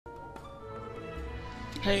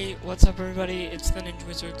Hey, what's up everybody? It's the Ninja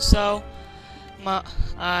Wizard. So,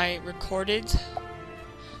 I recorded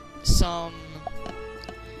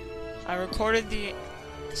the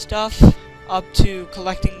stuff up to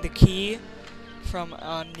collecting the key from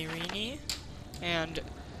Nirini, and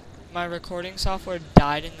my recording software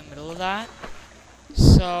died in the middle of that.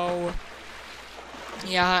 So,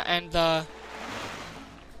 yeah, and the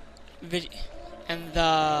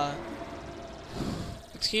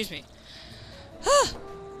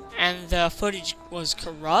and the footage was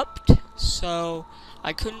corrupt, so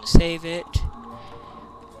I couldn't save it,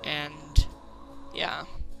 and yeah.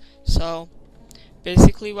 So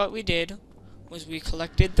basically what we did was we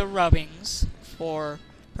collected the rubbings for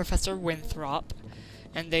Professor Winthrop,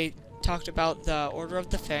 and they talked about the Order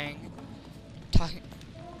of the Fang,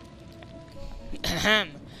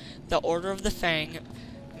 the Order of the Fang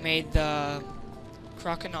made the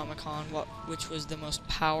Croconomicon, which was the most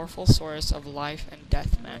powerful source of life and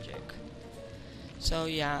death magic. So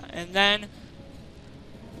yeah, and then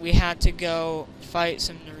we had to go fight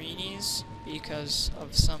some Narinis because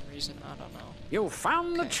of some reason, I don't know. You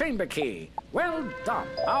found the chamber key. Well done.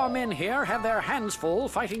 Our men here have their hands full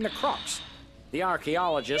fighting the Crocs. The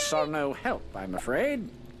archaeologists are no help, I'm afraid.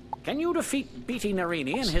 Can you defeat Beatty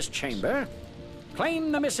Narini in his chamber?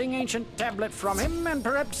 Claim the missing ancient tablet from him, and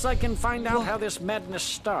perhaps I can find out how this madness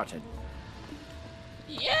started.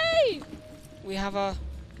 Yay! We have a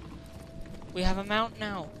mount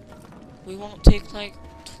now. We won't take like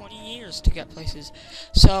 20 years to get places.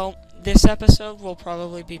 So this episode will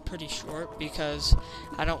probably be pretty short because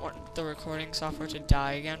I don't want the recording software to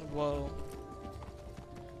die again. Whoa.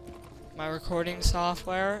 My recording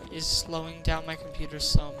software is slowing down my computer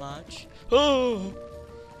so much. Oh!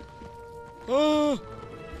 Oh!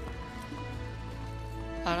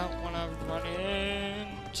 I don't want to run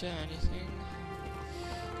into anything.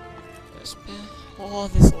 Oh,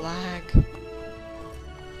 this lag.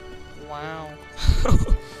 Wow.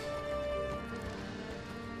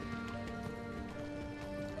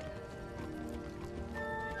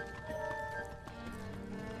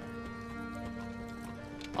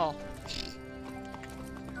 Oh.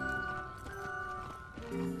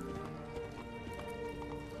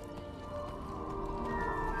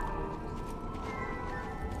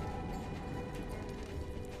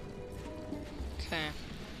 Okay.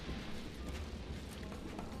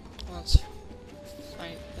 Let's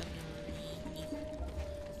fight the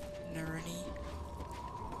Narini.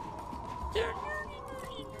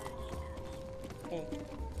 Oh.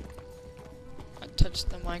 I touched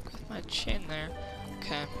the mic with my chin there.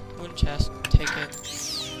 Okay, wood chest, take it.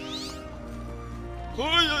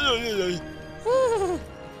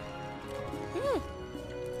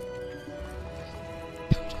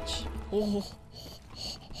 Oh.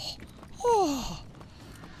 Oh.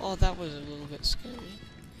 Oh, that was a little bit scary.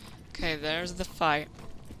 Okay, there's the fight.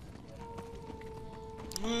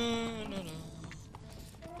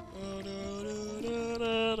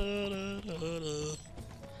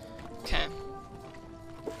 Okay.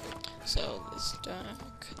 So this deck,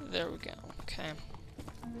 there we go. Okay.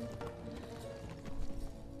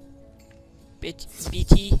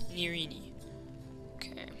 Beatty Narini.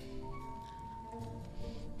 Okay.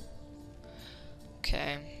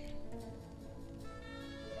 Okay.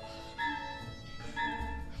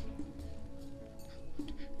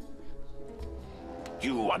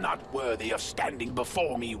 You are not worthy of standing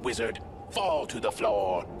before me, wizard. Fall to the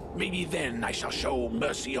floor. Maybe then I shall show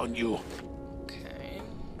mercy on you. Okay.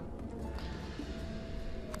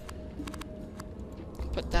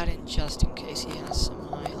 Put that in just in case he has some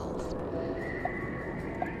high health.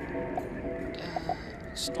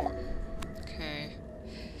 Storm. Okay.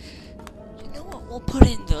 You know what? We'll put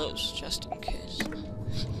in those just in case.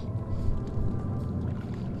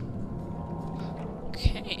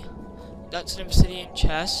 Okay. That's an obsidian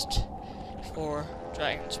chest for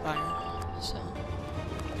Dragonspire. So,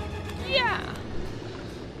 yeah.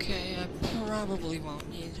 Okay, I probably won't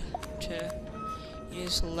need to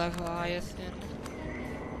use Leviathan,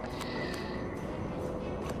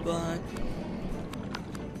 but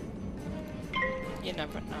you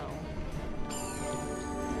never know.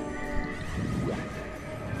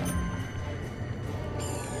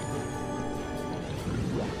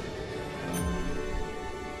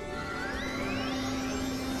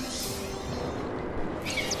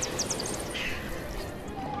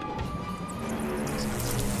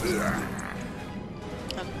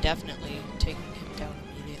 I'm definitely taking him down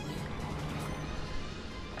immediately.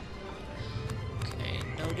 Okay,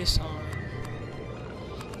 no disarm.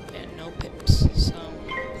 And no pips, so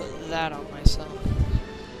put that on myself.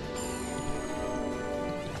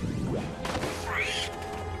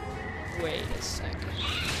 Wait a second.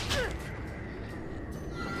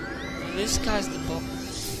 This guy's the boss.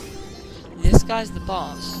 This guy's the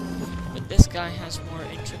boss, but this guy has more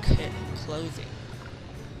intricate clothing.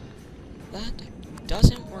 That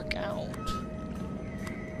doesn't work out.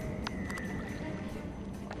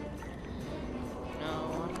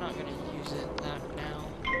 No, I'm not gonna use it that now.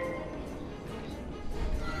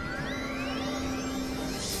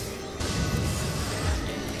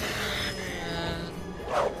 And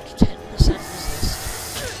 10% resist.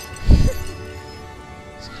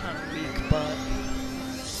 It's kind of weak, but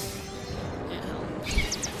it helps.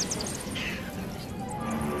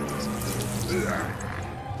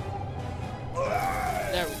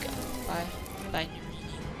 There we go. Bye. Bye, Narini.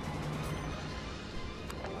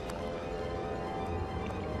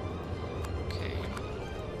 Okay.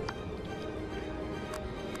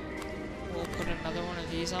 We'll put another one of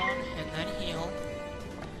these on, and then heal.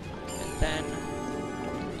 And then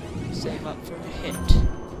save up for a hit.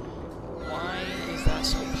 Why is that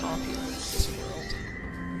so popular in this world?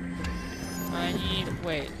 I need...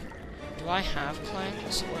 wait. Do I have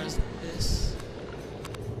cleanse, or is this...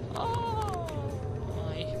 oh,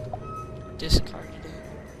 I discarded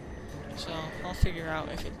it. So, I'll figure out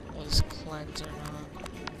if it was cleanse or not.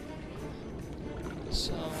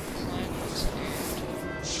 So, cleanse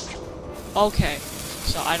and... okay,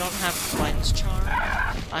 so I don't have cleanse charm.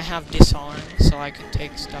 I have disarm, so I can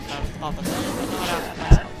take stuff out off of them, but not out of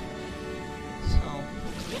myself. So...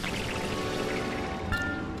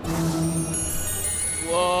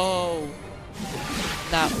 whoa!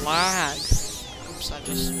 That lag! Oops,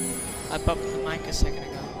 I bumped the mic a second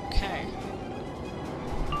ago. Okay.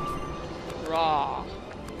 Raw.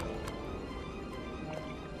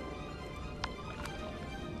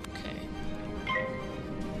 Okay.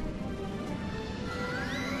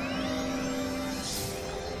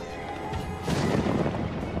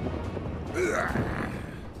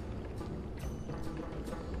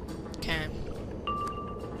 Okay.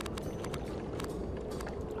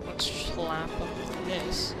 Let's slap him with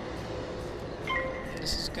this.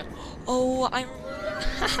 This is good. Oh, I remember.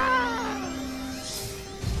 Haha!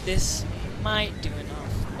 This might do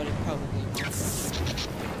enough, but it probably won't.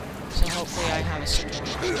 So hopefully I have a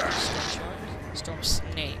storm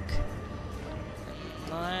snake.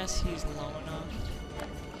 Unless he's low enough.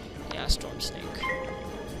 Yeah, storm snake.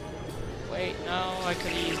 Wait, no, I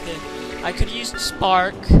could have used it. I could have used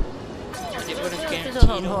spark, and it would have guaranteed a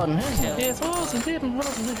kill.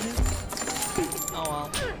 Oh well.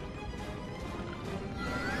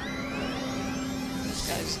 This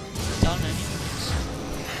guy's done anyways.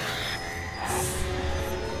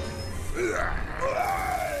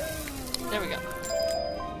 There we go.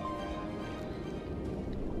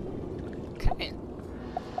 Okay.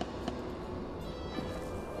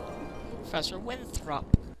 Professor Winthrop.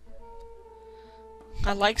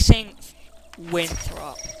 I like saying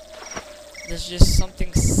Winthrop. There's just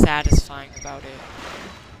something satisfying about it.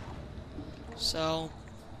 So,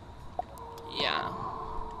 yeah.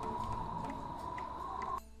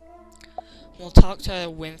 We'll talk to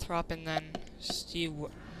Winthrop and then see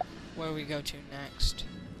where we go to next.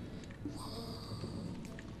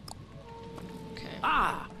 Okay.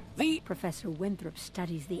 Ah, Professor Winthrop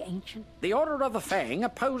studies the ancient. the Order of the Fang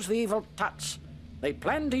oppose the evil Tuts. They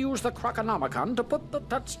planned to use the Croconomicon to put the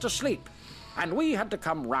Tuts to sleep, and we had to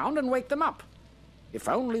come round and wake them up. If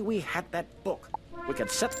only we had that book, we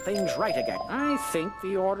could set things right again. I think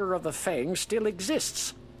the Order of the Fang still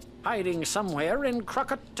exists, hiding somewhere in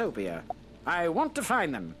Crocotopia. I want to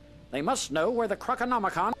find them. They must know where the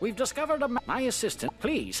Croconomicon... We've discovered my assistant.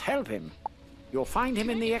 Please, help him. You'll find him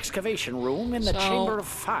in the excavation room in the Chamber of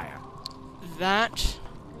Fire. That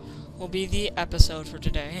will be the episode for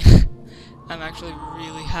today. I'm actually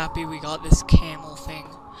really happy we got this camel thing.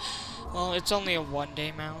 Well, it's only a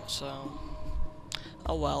one-day mount, so...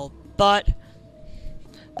 oh well. But...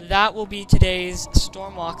 that will be today's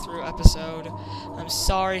Storm walkthrough episode. I'm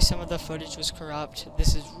sorry some of the footage was corrupt.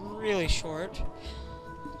 This is really short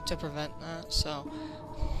to prevent that, so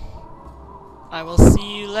I will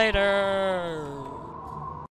see you later.